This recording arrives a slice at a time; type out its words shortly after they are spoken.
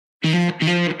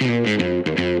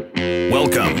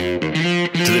Welcome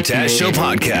to the Taz Show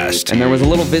podcast. And there was a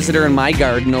little visitor in my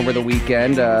garden over the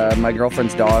weekend. My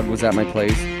girlfriend's dog was at my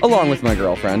place, along with my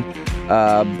girlfriend.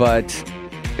 But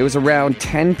it was around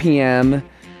 10 p.m.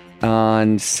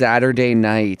 on Saturday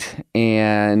night,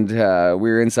 and we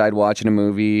were inside watching a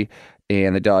movie,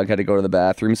 and the dog had to go to the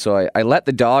bathroom. So I let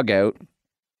the dog out.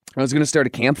 I was going to start a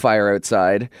campfire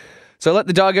outside. So I let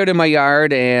the dog out in my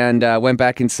yard and went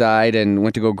back inside and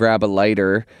went to go grab a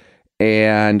lighter.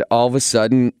 And all of a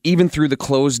sudden, even through the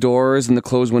closed doors and the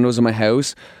closed windows of my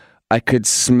house, I could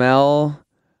smell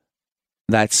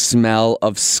that smell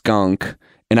of skunk.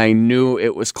 And I knew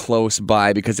it was close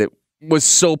by because it was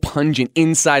so pungent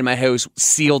inside my house,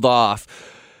 sealed off.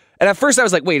 And at first I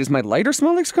was like, wait, does my lighter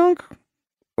smell like skunk?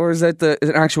 Or is that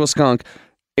an actual skunk?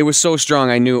 It was so strong,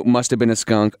 I knew it must have been a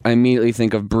skunk. I immediately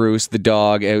think of Bruce, the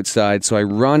dog, outside. So I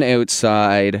run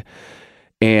outside,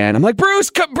 and I'm like, Bruce,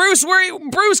 where are you?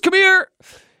 Bruce, come here.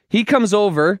 He comes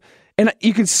over, and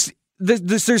you can see,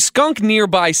 there's skunk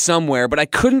nearby somewhere, but I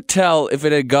couldn't tell if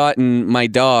it had gotten my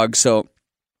dog. So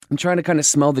I'm trying to kind of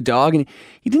smell the dog, and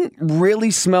he didn't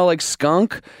really smell like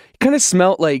skunk. He kind of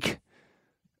smelled like,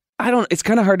 it's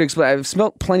kind of hard to explain. I've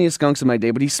smelled plenty of skunks in my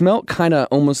day, but he smelled kind of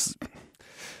almost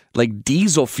like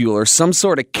diesel fuel or some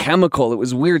sort of chemical. It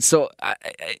was weird. So I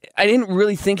didn't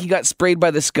really think he got sprayed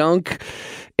by the skunk,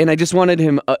 and I just wanted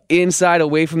him inside,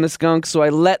 away from the skunk. So I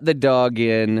let the dog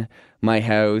in my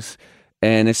house,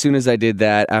 and as soon as I did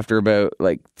that, after about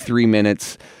 3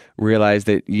 minutes, realized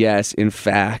that yes, in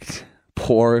fact,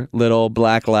 poor little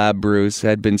black lab Bruce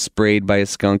had been sprayed by a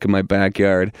skunk in my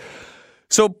backyard.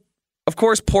 So, of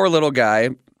course, poor little guy.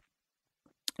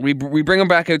 We bring him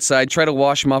back outside, try to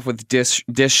wash him off with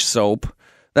dish soap.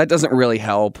 That doesn't really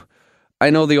help. I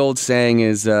know the old saying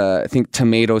is, I think,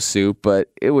 tomato soup,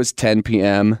 but it was 10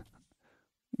 p.m.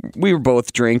 We were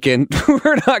both drinking.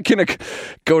 We're not going to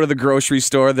go to the grocery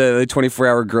store, the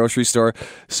 24-hour grocery store.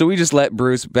 So we just let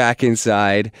Bruce back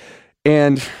inside.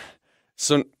 And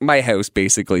so my house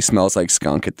basically smells like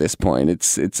skunk at this point.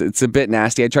 It's a bit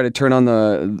nasty. I try to turn on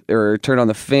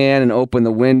the fan and open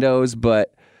the windows,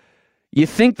 but you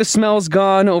think the smell's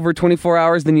gone over 24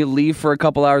 hours, then you leave for a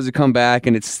couple hours to come back,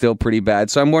 and it's still pretty bad.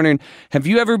 So I'm wondering, have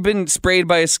you ever been sprayed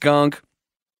by a skunk?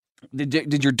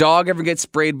 Did your dog ever get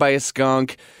sprayed by a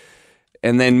skunk?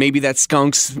 And then maybe that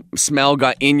skunk's smell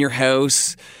got in your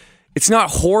house. It's not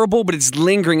horrible, but it's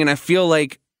lingering, and I feel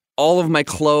like all of my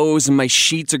clothes and my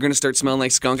sheets are going to start smelling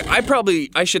like skunk.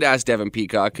 I should ask Devin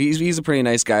Peacock. He's a pretty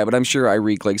nice guy, but I'm sure I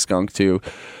reek like skunk too.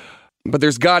 But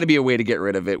there's got to be a way to get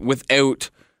rid of it without...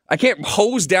 I can't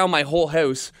hose down my whole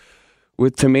house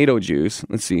with tomato juice.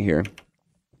 Let's see here.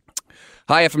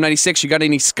 Hi, FM 96. You got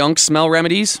any skunk smell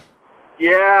remedies?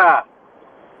 Yeah.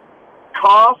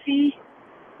 Coffee,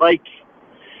 like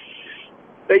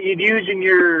that you'd use in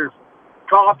your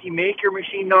coffee maker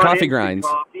machine. Not coffee grinds.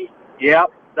 Coffee.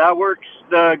 Yep, that works.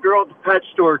 The girl at the pet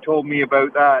store told me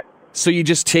about that. So you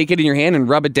just take it in your hand and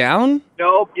rub it down?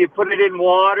 Nope, you put it in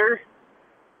water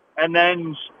and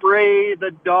then spray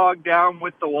the dog down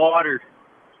with the water.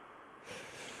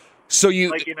 So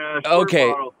you... Like in a squirt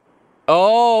bottle.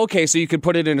 Oh, okay. So you could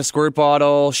put it in a squirt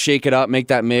bottle, shake it up, make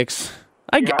that mix.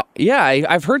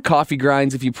 I've heard coffee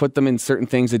grinds, if you put them in certain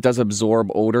things, it does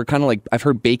absorb odor. Kind of like, I've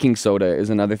heard baking soda is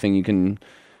another thing you can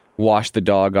wash the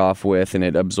dog off with, and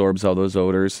it absorbs all those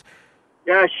odors.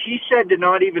 Yeah, she said to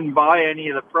not even buy any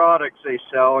of the products they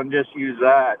sell and just use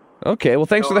that. Okay, well,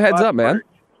 thanks for the heads up, man.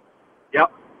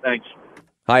 Yep, thanks.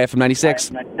 Hi, FM 96.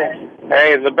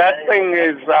 Hey, the best thing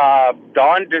is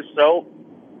Dawn Dish Soap,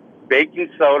 baking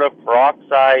soda,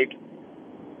 peroxide,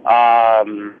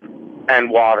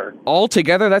 and water. All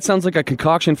together? That sounds like a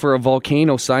concoction for a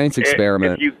volcano science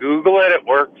experiment. If you Google it, it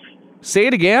works. Say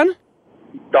it again?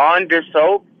 Dawn Dish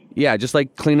Soap. Yeah, just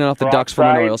like cleaning off the ducks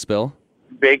from an oil spill.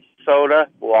 Baking soda,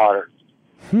 water.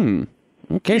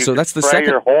 Okay, so that's the second.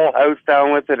 second. Spray your whole house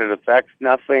down with it. It affects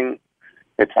nothing.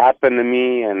 It's happened to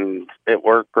me, and it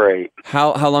worked great.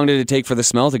 How long did it take for the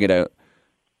smell to get out?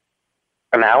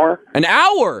 An hour. An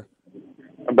hour?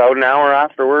 About an hour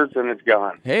afterwards, and it's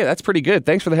gone. Hey, that's pretty good.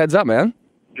 Thanks for the heads up, man.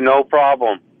 No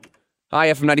problem.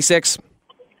 Hi, FM 96.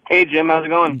 Hey, Jim, how's it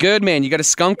going? Good, man. You got a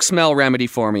skunk smell remedy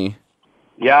for me?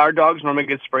 Yeah, our dogs normally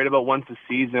get sprayed about once a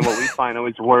season. What we find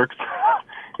always works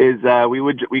is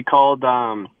we called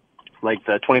like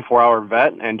the 24-hour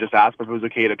vet and just asked if it was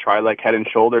okay to try like Head and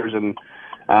Shoulders, and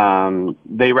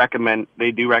they do recommend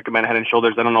Head and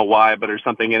Shoulders. I don't know why, but there's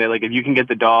something in it. Like if you can get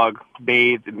the dog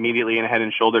bathed immediately in Head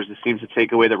and Shoulders, it seems to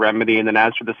take away the remedy. And then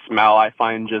as for the smell, I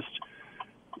find just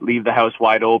leave the house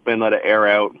wide open, let it air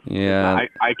out. Yeah.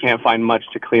 I can't find much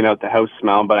to clean out the house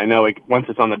smell, but I know once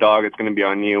it's on the dog, it's going to be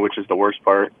on you, which is the worst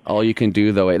part. All you can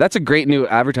do, though. That's a great new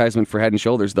advertisement for Head &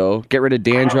 Shoulders, though. Get rid of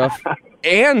dandruff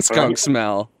and skunk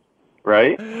smell.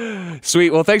 Right?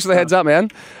 Sweet. Well, thanks for the heads up, man.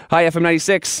 Hi, FM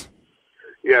 96.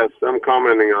 Yes, I'm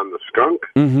commenting on the skunk.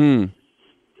 Mm-hmm.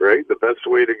 Right? The best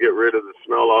way to get rid of the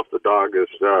smell off the dog is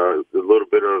a little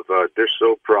bit of dish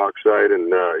soap peroxide, and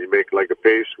you make like a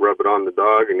paste, rub it on the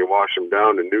dog, and you wash him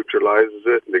down and neutralizes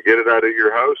it. And to get it out of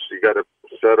your house, you got to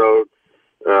set out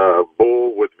a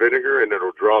bowl with vinegar, and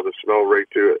it'll draw the smell right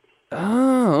to it.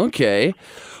 Oh, okay.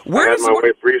 I had my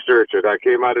wife research it. I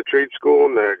came out of trade school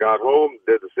and I got home,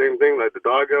 did the same thing, let the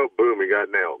dog out, boom, he got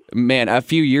nailed. Man, a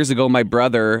few years ago, my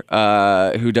brother,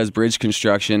 who does bridge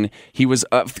construction, he was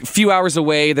a few hours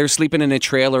away. They're sleeping in a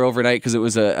trailer overnight because it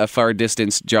was a far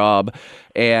distance job.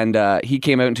 And he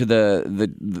came out into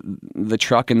the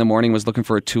truck in the morning, was looking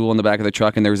for a tool in the back of the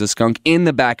truck, and there was a skunk in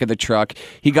the back of the truck.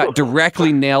 He got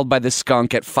directly nailed by the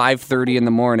skunk at 5:30 in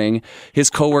the morning.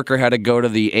 His coworker had to go to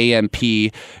the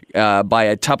AMP, buy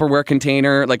a Tupperware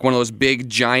container, like one of those big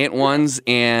giant ones,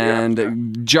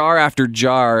 and jar after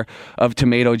jar of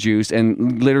tomato juice,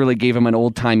 and literally gave him an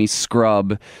old-timey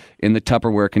scrub in the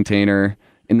Tupperware container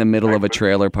in the middle of a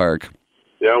trailer park.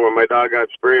 Yeah, when my dog got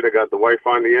sprayed, I got the wife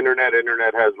on the internet.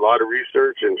 Internet has a lot of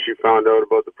research, and she found out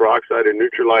about the peroxide and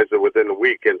neutralized it within a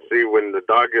week. And see, when the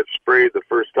dog gets sprayed the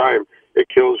first time, it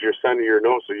kills your scent of your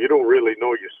nose, so you don't really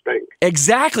know you stink.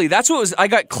 Exactly. That's what was. I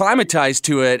got climatized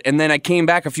to it, and then I came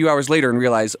back a few hours later and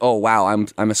realized, oh wow,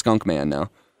 I'm a skunk man now.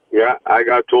 Yeah, I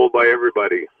got told by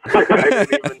everybody. I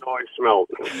didn't even know I smelled.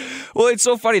 Well, it's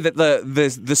so funny that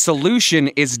the solution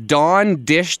is Dawn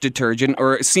dish detergent,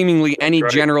 or seemingly any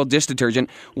general dish detergent.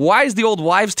 Why is the old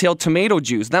wives' tale tomato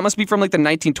juice? That must be from like the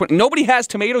 1920s. Nobody has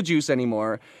tomato juice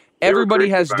anymore. Everybody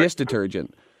has dish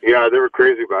detergent. Yeah, they were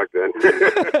crazy back then.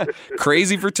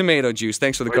 Crazy for tomato juice.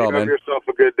 Thanks for the call, man. Have yourself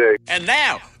a good day. And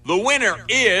now, the winner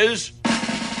is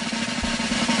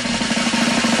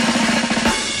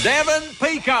Devin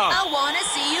Peacock. I want to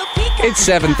see you peacock. It's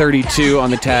 7:32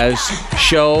 on the Taz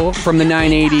Show from the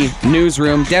 980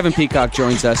 newsroom. Devin Peacock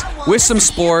joins us with some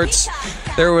sports.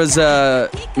 There was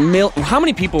how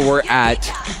many people were at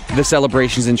the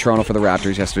celebrations in Toronto for the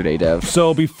Raptors yesterday, Dev?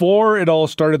 So before it all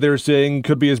started, they were saying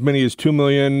could be as many as 2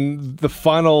 million. The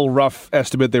final rough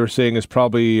estimate they were saying is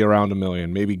probably around 1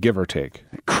 million, maybe give or take.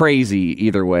 Crazy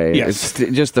either way. Yes.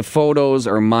 It's just the photos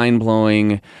are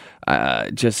mind-blowing.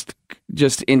 Just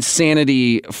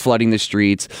insanity flooding the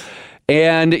streets.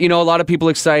 And, you know, a lot of people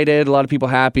excited, a lot of people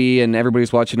happy, and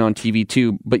everybody's watching on TV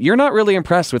too. But you're not really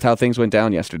impressed with how things went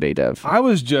down yesterday, Dev. I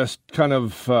was just kind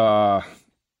of, I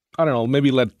don't know,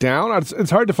 maybe let down.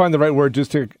 It's hard to find the right word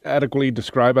just to adequately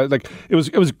describe it. Like, it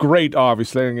was great,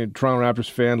 obviously. I'm a Toronto Raptors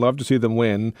fan, love to see them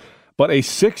win. But a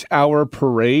 6-hour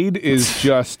parade is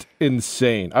just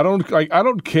insane. I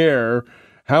don't care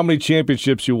how many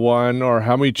championships you won or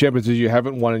how many championships you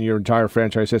haven't won in your entire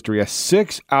franchise history. A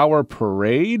 6-hour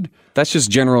parade? That's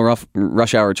just general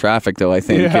rush hour traffic, though, I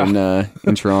think,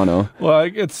 in Toronto. Well,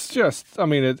 it's just, I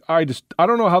mean, I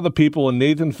don't know how the people in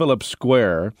Nathan Phillips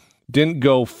Square didn't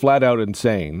go flat out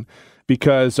insane,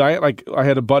 because I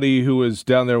had a buddy who was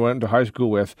down there, went to high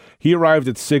school with. He arrived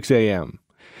at 6 a.m.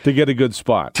 to get a good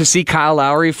spot. To see Kyle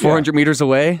Lowry 400 meters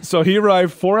away? So he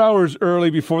arrived 4 hours early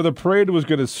before the parade was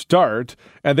going to start,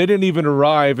 and they didn't even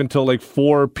arrive until like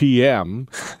 4 p.m.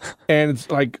 And it's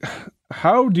like,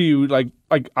 how do you,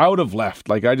 I would have left.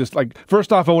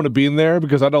 First off, I wouldn't have been there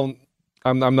because I'm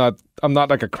not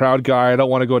like a crowd guy. I don't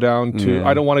want to go down to.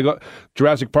 I don't want to go.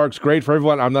 Jurassic Park's great for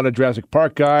everyone. I'm not a Jurassic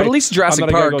Park guy. But at least Jurassic I'm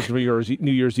not Park. a guy who goes to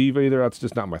New Year's Eve either. That's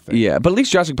just not my thing. Yeah, but at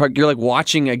least Jurassic Park, you're like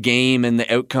watching a game and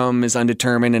the outcome is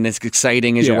undetermined and it's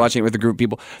exciting as you're watching it with a group of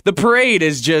people. The parade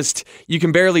is just, you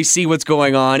can barely see what's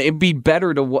going on. It'd be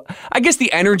better to. I guess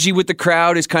the energy with the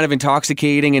crowd is kind of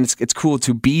intoxicating and it's cool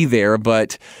to be there,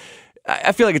 but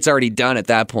I feel like it's already done at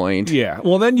that point. Yeah.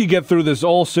 Well, then you get through this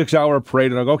all 6-hour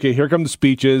parade, and I go, okay, here come the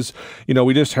speeches. You know,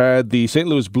 we just had the St.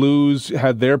 Louis Blues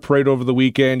had their parade over the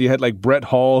weekend. You had like Brett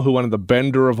Hall, who one of the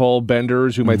bender of all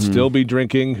benders, who might still be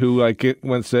drinking, who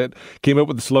came up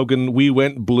with the slogan, "We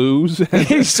went blues."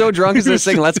 He's so drunk as this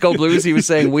saying, "Let's go blues." He was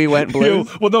saying, "We went blues."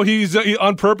 Well, no, he's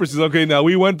on purpose. He's okay. Now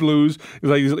we went blues.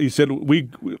 He said,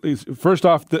 first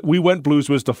off, we went blues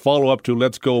was to follow up to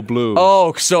 "Let's go blues."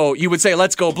 Oh, so you would say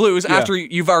 "Let's go blues." After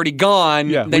you've already gone,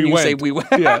 then you say "we went."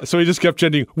 Yeah, so he just kept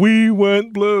chanting, "We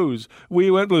went blues, we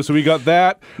went blues." So we got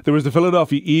that. There was the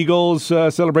Philadelphia Eagles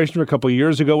celebration a couple of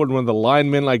years ago when one of the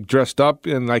linemen dressed up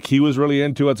and he was really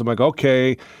into it. So I'm like,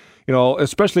 okay,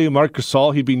 especially Marc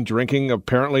Gasol, he'd been drinking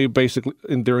apparently basically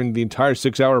during the entire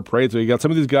 6-hour parade. So you got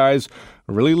some of these guys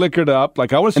really liquored up.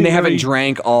 Like I want to see, and they haven't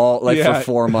drank all for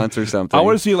 4 months or something. I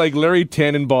want to see like Larry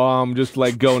Tannenbaum just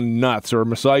like go nuts, or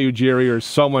Masai Ujiri, or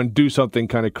someone do something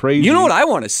kind of crazy. You know what I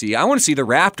want to see? I want to see the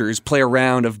Raptors play a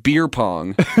round of beer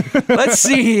pong. Let's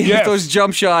see if those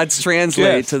jump shots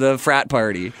translate to the frat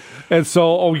party. And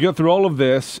so we get through all of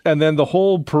this, and then the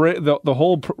whole parade, the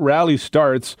whole rally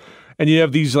starts. And you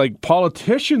have these like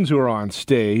politicians who are on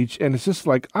stage, and it's just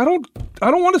like I don't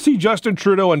want to see Justin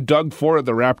Trudeau and Doug Ford at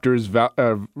the Raptors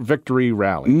victory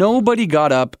rally. Nobody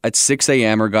got up at 6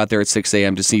 a.m. or got there at 6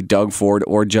 a.m. to see Doug Ford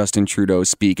or Justin Trudeau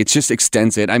speak. It just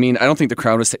extends it. I mean, I don't think the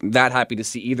crowd was that happy to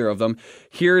see either of them.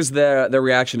 Here's the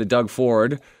reaction to Doug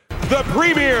Ford. The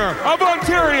Premier of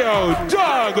Ontario,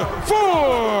 Doug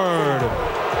Ford.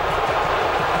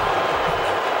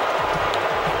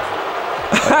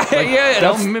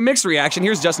 Mixed reaction.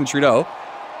 Here's Justin Trudeau.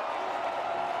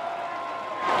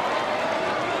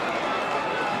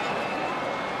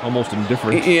 Almost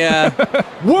indifferent. Yeah.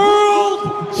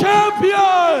 World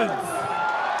champions!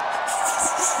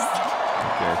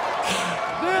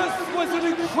 This was an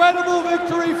incredible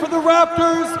victory for the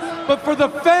Raptors, but for the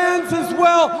fans as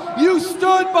well. You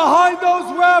stood behind those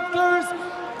Raptors.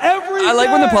 I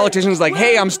like when the politician's like,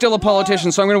 hey, I'm still a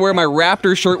politician, so I'm going to wear my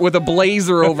Raptor shirt with a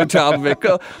blazer over top of it.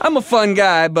 I'm a fun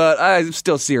guy, but I'm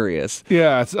still serious.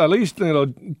 Yeah, it's, at least,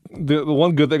 the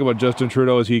one good thing about Justin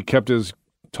Trudeau is he kept his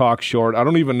talk short. I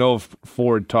don't even know if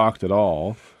Ford talked at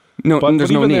all. No, but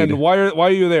there's even no need. Then, why are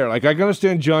you there? Like, I can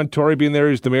understand John Tory being there.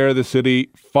 He's the mayor of the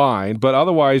city. Fine. But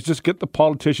otherwise, just get the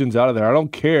politicians out of there. I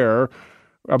don't care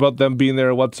about them being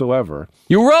there whatsoever.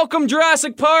 You're welcome,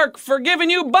 Jurassic Park, for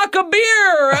giving you a buck of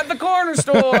beer at the corner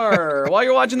store while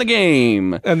you're watching the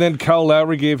game. And then Kyle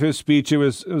Lowry gave his speech. It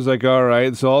was like, all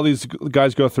right. So all these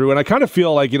guys go through. And I kind of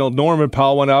feel like, Norman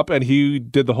Powell went up and he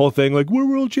did the whole thing like, we're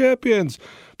world champions.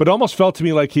 But it almost felt to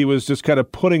me like he was just kind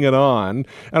of putting it on.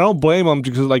 And I don't blame him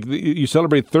because, like, you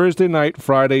celebrate Thursday night,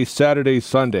 Friday, Saturday,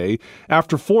 Sunday.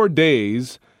 After 4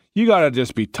 days, you got to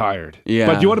just be tired. Yeah.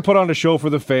 But you want to put on a show for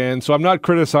the fans, so I'm not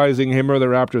criticizing him or the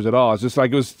Raptors at all. It's just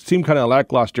like seemed kind of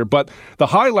lackluster. But the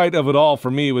highlight of it all for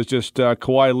me was just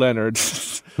Kawhi Leonard,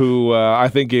 who I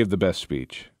think gave the best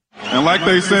speech. And like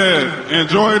they said,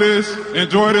 enjoy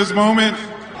this moment,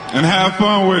 and have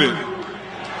fun with it.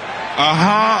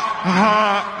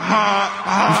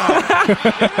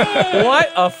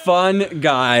 What a fun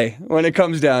guy when it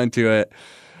comes down to it.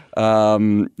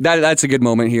 That's a good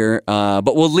moment here.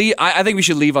 But we'll leave. I think we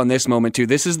should leave on this moment too.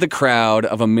 This is the crowd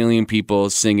of 1 million people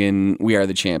singing "We Are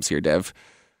the Champs" here, Dev.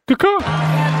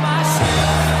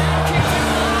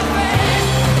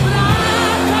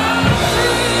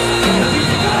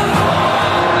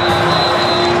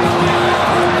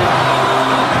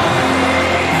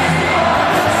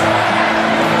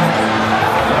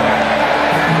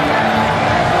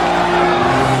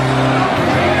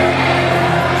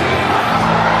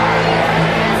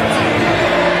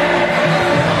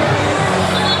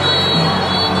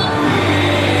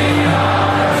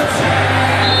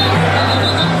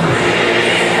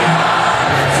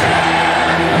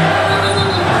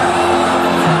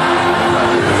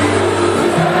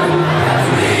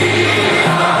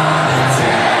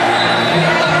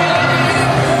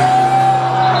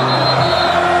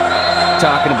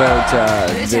 Talking about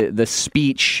the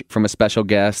speech from a special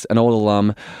guest, an old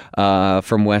alum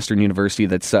from Western University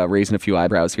that's raising a few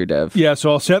eyebrows here, Dev. Yeah, so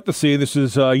I'll set the scene. This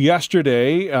is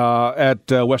yesterday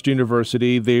at Western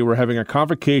University. They were having a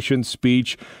convocation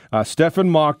speech.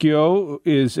 Stefan Macchio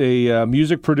is a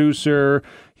music producer.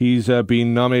 He's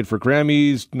been nominated for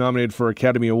Grammys, nominated for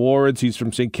Academy Awards. He's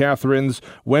from St. Catharines,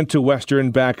 went to Western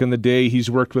back in the day.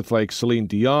 He's worked with like Celine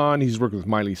Dion. He's worked with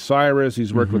Miley Cyrus.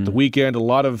 He's worked with The Weeknd, a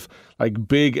lot of like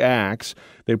big acts.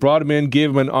 They brought him in, gave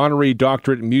him an honorary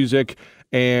doctorate in music,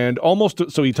 and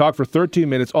so he talked for 13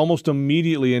 minutes. Almost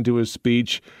immediately into his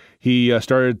speech, he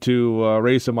started to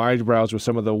raise some eyebrows with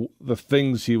some of the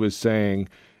things he was saying,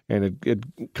 and it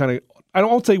kind of, I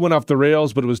won't say went off the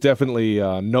rails, but it was definitely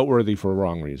noteworthy for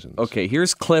wrong reasons. Okay,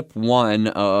 here's clip one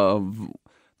of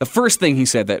the first thing he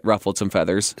said that ruffled some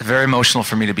feathers. Very emotional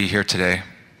for me to be here today,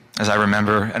 as I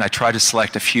remember, and I tried to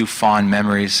select a few fond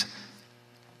memories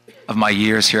of my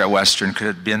years here at Western. Could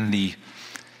have been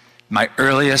my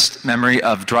earliest memory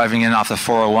of driving in off the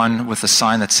 401 with a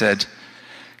sign that said,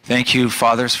 "Thank you,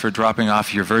 fathers, for dropping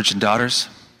off your virgin daughters."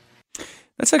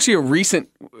 That's actually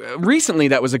recently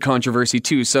that was a controversy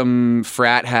too. Some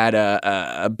frat had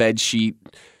a bed sheet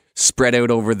spread out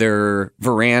over their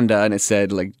veranda, and it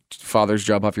said like "Fathers,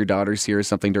 drop off your daughters here" or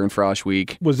something during Frosh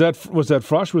Week. Was that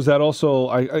Frosh? Was that also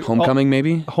Homecoming?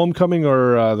 Maybe Homecoming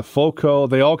or the FOCO?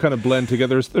 They all kind of blend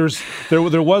together. There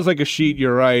was like a sheet.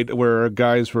 You're right, where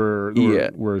guys were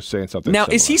saying something. Now,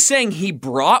 similar. is he saying he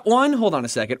brought one? Hold on a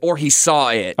second, or he saw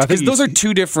it? Because those are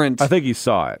two different. I think he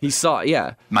saw it. He saw it.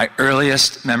 Yeah. My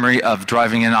earliest memory of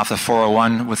driving in off the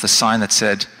 401 with a sign that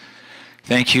said,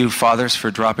 "Thank you, fathers,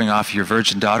 for dropping off your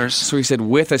virgin daughters." So he said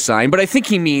with a sign, but I think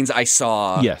he means I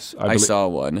saw. Yes, I saw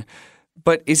one.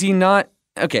 But is he not?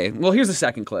 Okay, well, here's the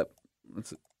second clip.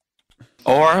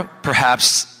 Or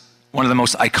perhaps one of the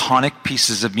most iconic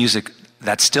pieces of music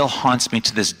that still haunts me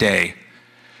to this day.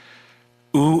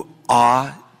 Ooh,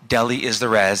 ah, Delhi is the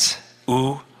res.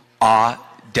 Ooh, ah,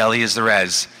 Delhi is the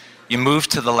res. You move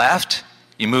to the left,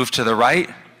 you move to the right,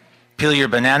 peel your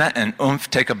banana and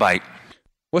take a bite.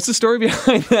 What's the story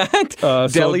behind that?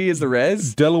 Delhi is the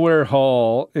res? Delaware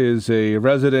Hall is a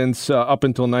residence up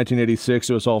until 1986.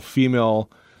 It was all female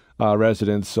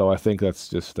residents, so I think that's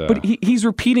just... But he's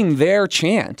repeating their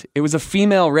chant. It was a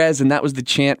female res, and that was the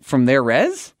chant from their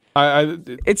res?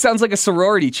 It sounds like a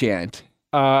sorority chant.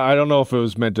 I don't know if it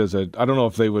was meant as a... I don't know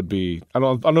if they would be... I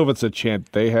don't know if it's a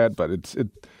chant they had, but it's...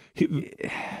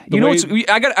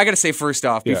 I got to say first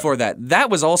off, before that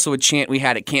was also a chant we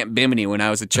had at Camp Bimini when I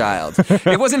was a child.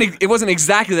 It wasn't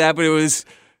exactly that, but it was.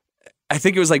 I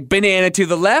think it was like banana to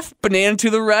the left, banana to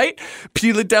the right,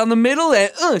 peel it down the middle,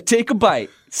 and take a bite.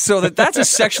 So that's a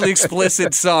sexually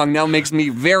explicit song. Now makes me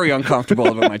very uncomfortable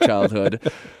about my childhood.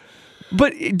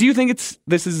 But do you think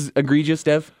this is egregious,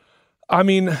 Dev? I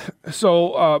mean,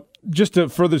 so just to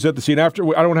further set the scene, after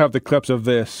I don't have the clips of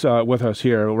this with us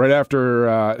here. Right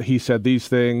after he said these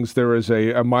things, there was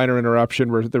a minor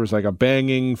interruption where there was like a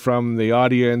banging from the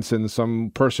audience, and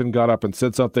some person got up and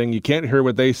said something. You can't hear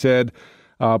what they said,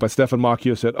 but Stefan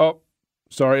Macchio said, "Oh,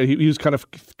 sorry." He was kind of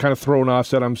thrown off,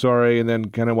 said, "I'm sorry," and then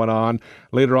kind of went on.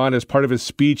 Later on, as part of his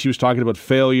speech, he was talking about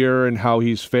failure and how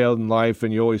he's failed in life,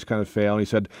 and you always kind of fail. And he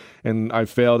said, "And I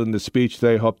failed in the speech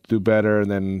today, hope to do better."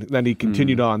 And then he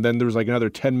continued on. Then there was like another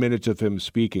 10 minutes of him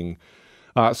speaking.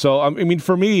 So, I mean,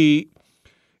 for me,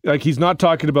 like, he's not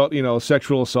talking about,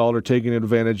 sexual assault or taking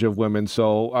advantage of women.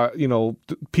 So,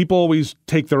 people always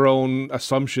take their own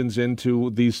assumptions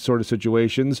into these sort of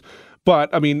situations.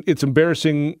 But, I mean, it's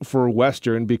embarrassing for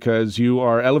Western because you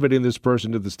are elevating this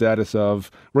person to the status of,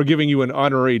 we're giving you an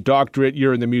honorary doctorate,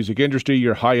 you're in the music industry,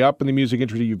 you're high up in the music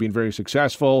industry, you've been very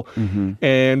successful. Mm-hmm.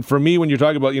 And for me, when you're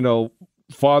talking about,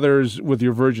 fathers with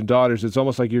your virgin daughters, it's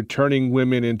almost like you're turning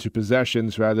women into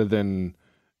possessions rather than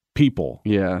people.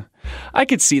 Yeah, I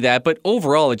could see that, but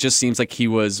overall it just seems like he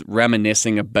was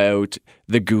reminiscing about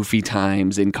the goofy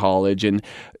times in college. And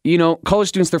college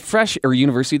students, they're fresh, or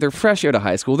university, they're fresh out of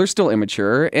high school, they're still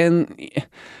immature, and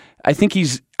I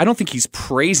don't think he's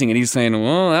praising it. He's saying,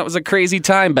 "Well, that was a crazy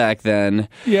time back then."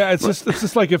 Yeah, it's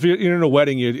just like if you're in a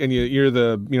wedding and you're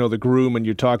the groom, and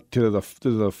you talk to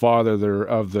the father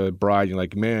of the bride. You're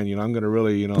like, "Man, I'm going to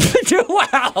really,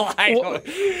 Wow,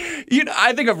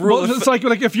 I think of rules. Well, it's like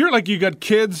if you're like, you got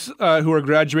kids who are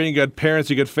graduating, you got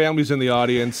parents, you got families in the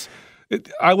audience.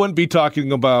 I wouldn't be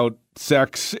talking about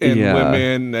sex and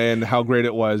women and how great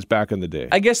it was back in the day.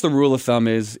 I guess the rule of thumb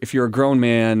is if you're a grown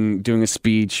man doing a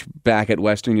speech back at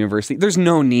Western University, there's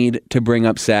no need to bring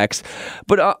up sex.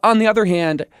 But on the other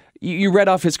hand, you read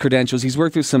off his credentials. He's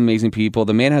worked with some amazing people.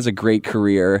 The man has a great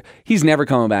career. He's never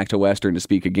coming back to Western to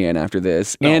speak again after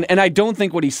this. No. And I don't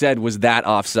think what he said was that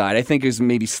offside. I think it was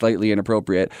maybe slightly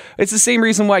inappropriate. It's the same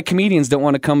reason why comedians don't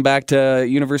want to come back to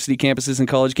university campuses and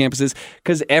college campuses,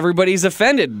 because everybody's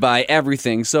offended by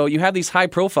everything. So you have these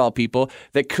high-profile people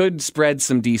that could spread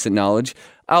some decent knowledge,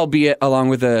 albeit along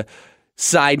with a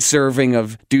side serving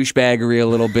of douchebaggery a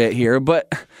little bit here,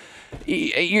 but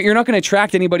you're not going to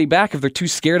attract anybody back if they're too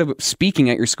scared of speaking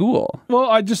at your school.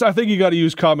 Well, I think you got to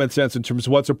use common sense in terms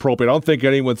of what's appropriate. I don't think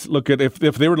anyone's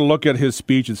if they were to look at his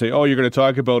speech and say, "Oh, you're going to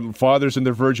talk about fathers and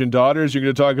their virgin daughters, you're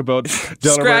going to talk about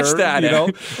Delaware," scratch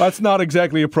that. That's not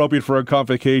exactly appropriate for a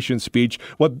convocation speech.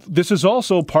 This is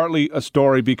also partly a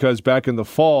story because back in the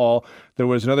fall, there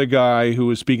was another guy who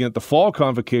was speaking at the fall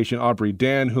convocation, Aubrey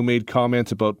Dan, who made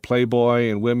comments about Playboy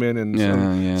and women, and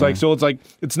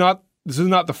this is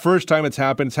not the first time it's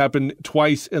happened. It's happened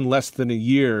twice in less than a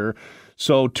year.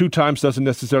 So 2 times doesn't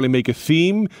necessarily make a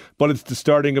theme, but it's the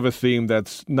starting of a theme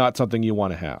that's not something you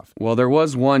want to have. Well, there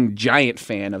was one giant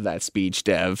fan of that speech,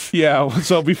 Dev. Yeah,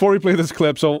 so before we play this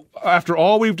clip, so after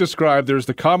all we've described, there's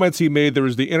the comments he made, there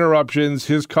was the interruptions,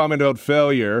 his comment about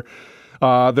failure.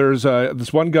 There's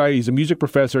this one guy, he's a music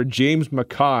professor, James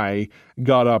Mackay,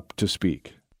 got up to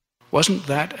speak. Wasn't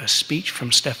that a speech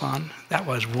from Stefan? That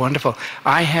was wonderful.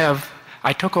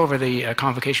 I took over the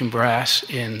Convocation Brass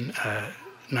in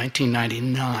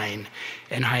 1999,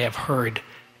 and I have heard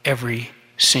every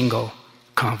single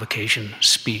Convocation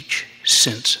speech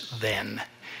since then.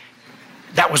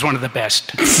 That was one of the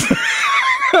best.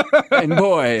 And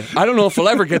boy, I don't know if I'll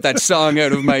ever get that song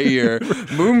out of my ear.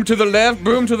 Boom to the left,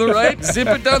 boom to the right, zip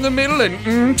it down the middle,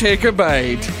 and take a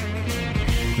bite.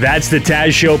 That's the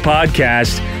Taz Show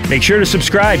podcast. Make sure to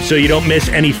subscribe so you don't miss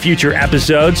any future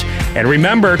episodes. And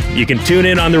remember, you can tune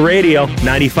in on the radio,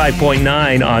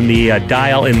 95.9 on the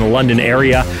dial in the London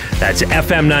area. That's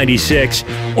FM 96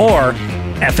 or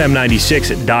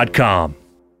FM96.com.